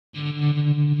Apa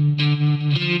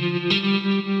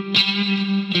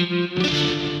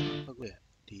gue ya?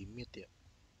 Di mute ya?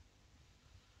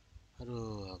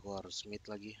 Aduh, aku harus mute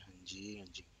lagi. Anjing.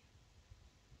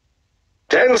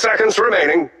 10 seconds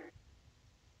remaining.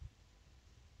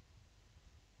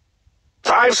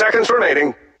 5 seconds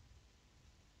remaining.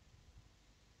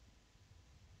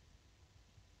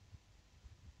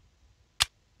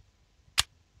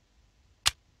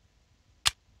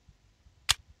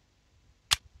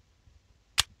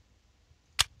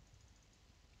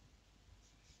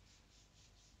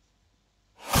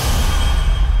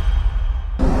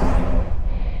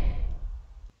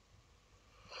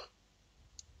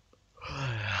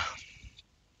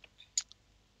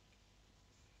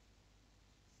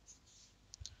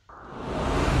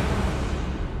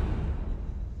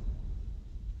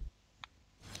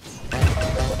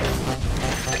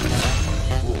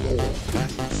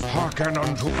 Hearken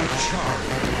unto a charm.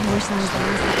 More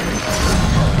celebrations.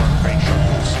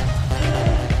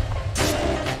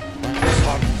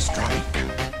 Sunstrike.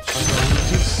 So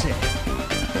it is said.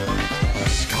 The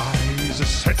skies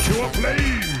set you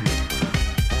aflame.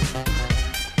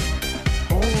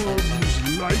 Orbs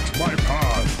light my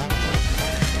path.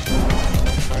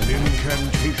 An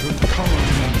incantation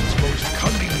commons most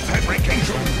cunning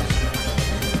fabrications.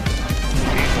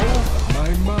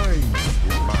 My mind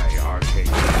is my arcade.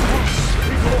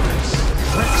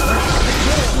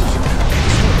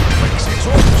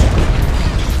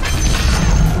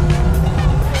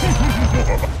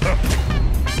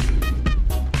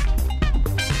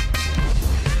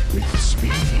 With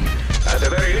speed. At the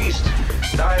very least,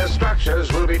 dire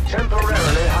structures will be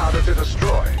temporarily harder to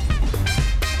destroy.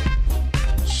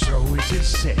 So it is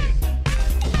said.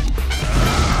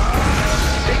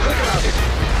 Be quick about it.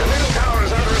 The middle tower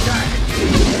is under attack.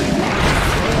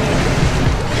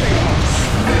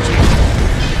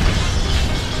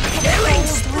 Killing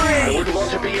spree! I wouldn't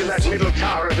want to be in that middle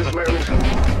tower at this moment.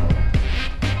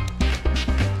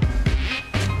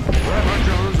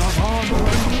 Ravagers of armor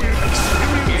and wit.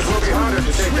 It will be harder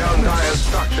to take down dire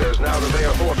structures now that they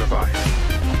are fortified.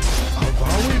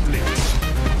 Avowedly.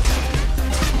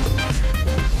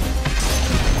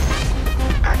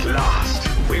 At last,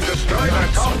 we've destroyed our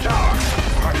top tower.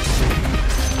 I see.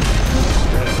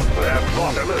 Their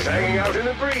bottom is hanging out in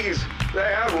the breeze.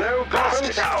 They have no bottom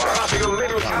tower after your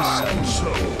middle tower. And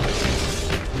so.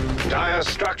 Dire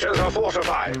structures are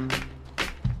fortified.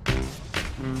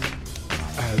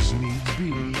 As needs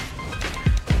be.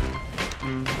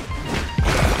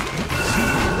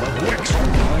 What's on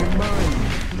my mind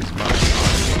is my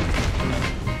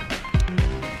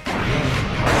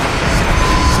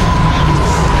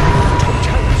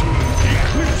totality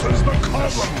eclipses the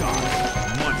common.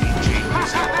 Money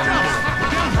changes.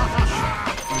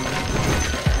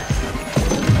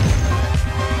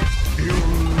 Ill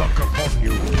luck upon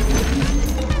you.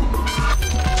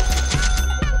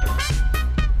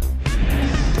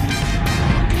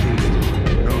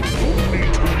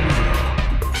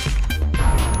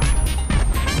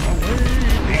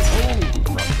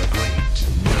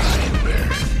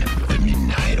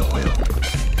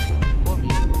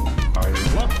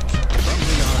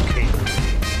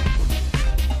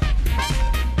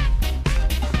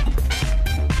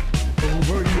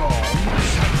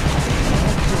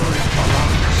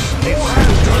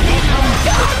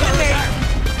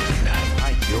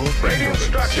 Radiant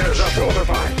structures are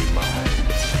fortified.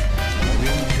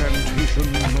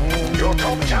 Your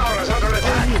top tower is under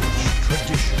attack.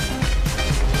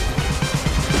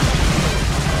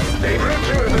 They broke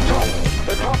through at the top.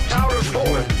 The top tower has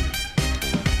fallen.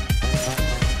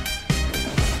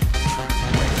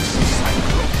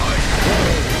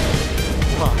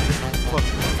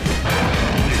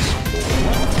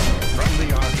 From the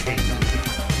arcade.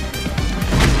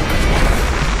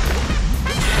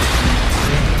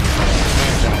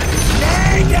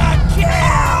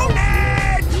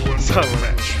 So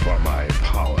much for my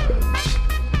powers.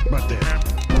 But then,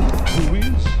 who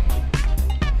is?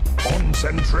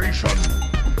 Concentration.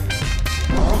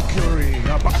 Mercury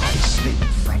above. I slip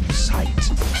from sight.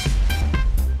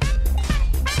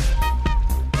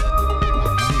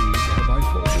 What need have I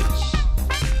for this?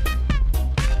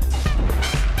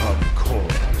 Of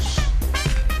course.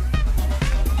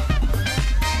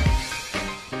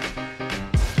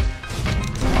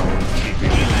 Keep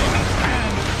it in my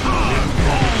hand.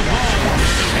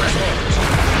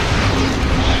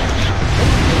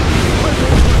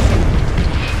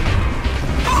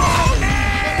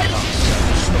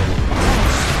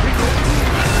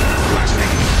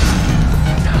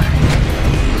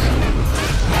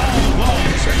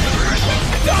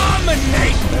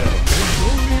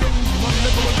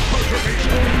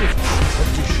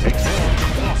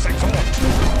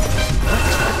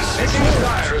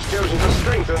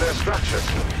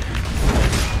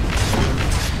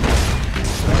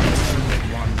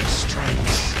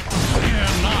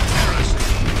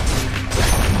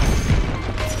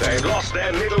 They've lost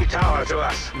their middle tower to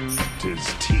us.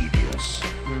 Tis tedious.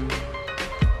 Look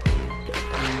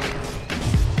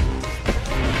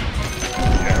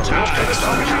to the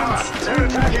top tower. They're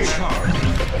attacking.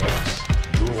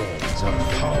 Drawns of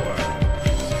power.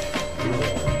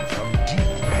 Drawn from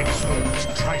deep excellence.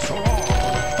 Try so long.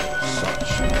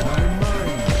 Such my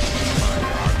mind.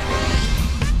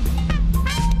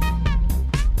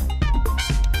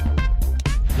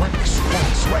 Rex,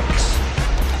 Rex, Rex.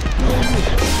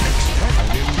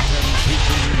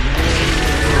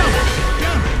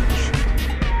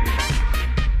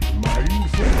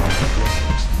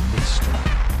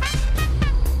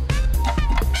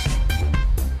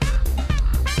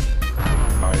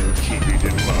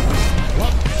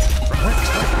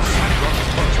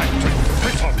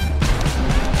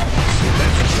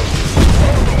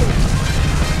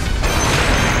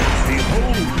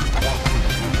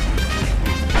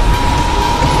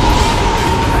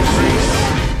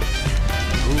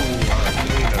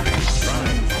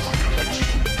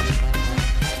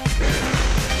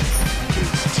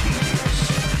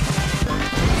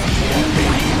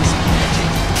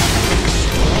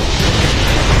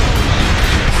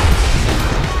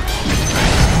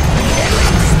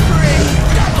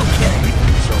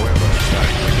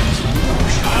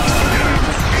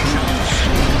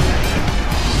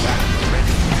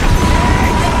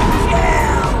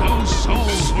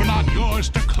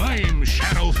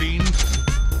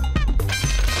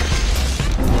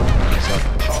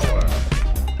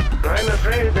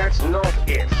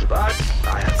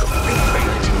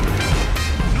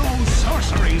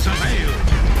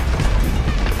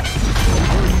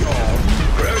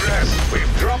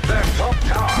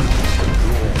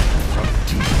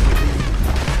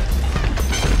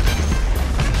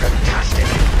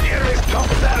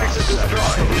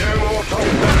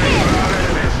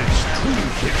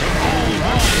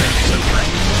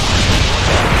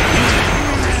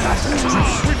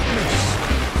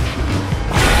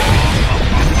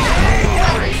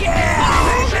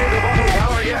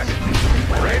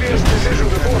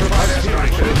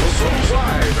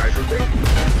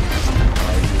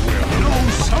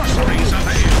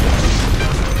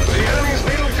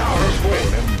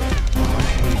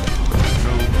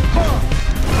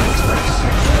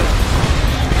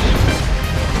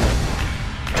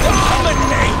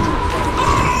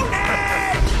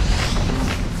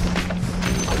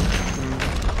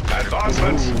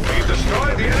 We've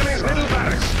destroyed the enemy's middle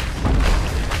barracks.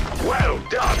 Well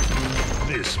done.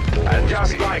 And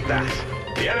just like that,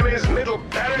 the enemy's middle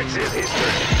barracks is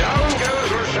history. Down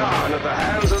goes Roshan at the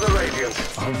hands of the Radiant.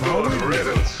 Good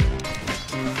riddance.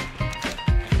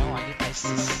 No, I need ice.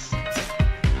 I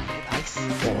need ice.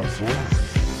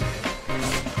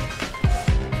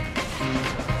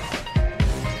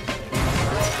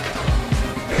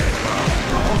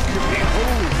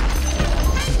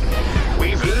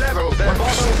 We've leveled their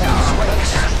bottom tower.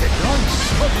 Fantastic.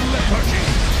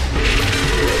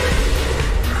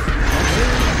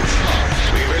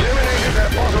 We've eliminated their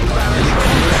bottom barracks.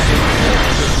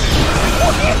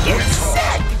 Get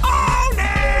sick! Own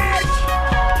it!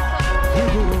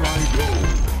 Whither I go.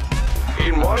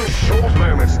 In one short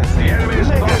moment, the enemy's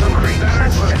bottom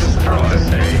barracks was destroyed.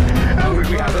 Oh,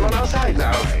 we have them on our side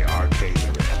now.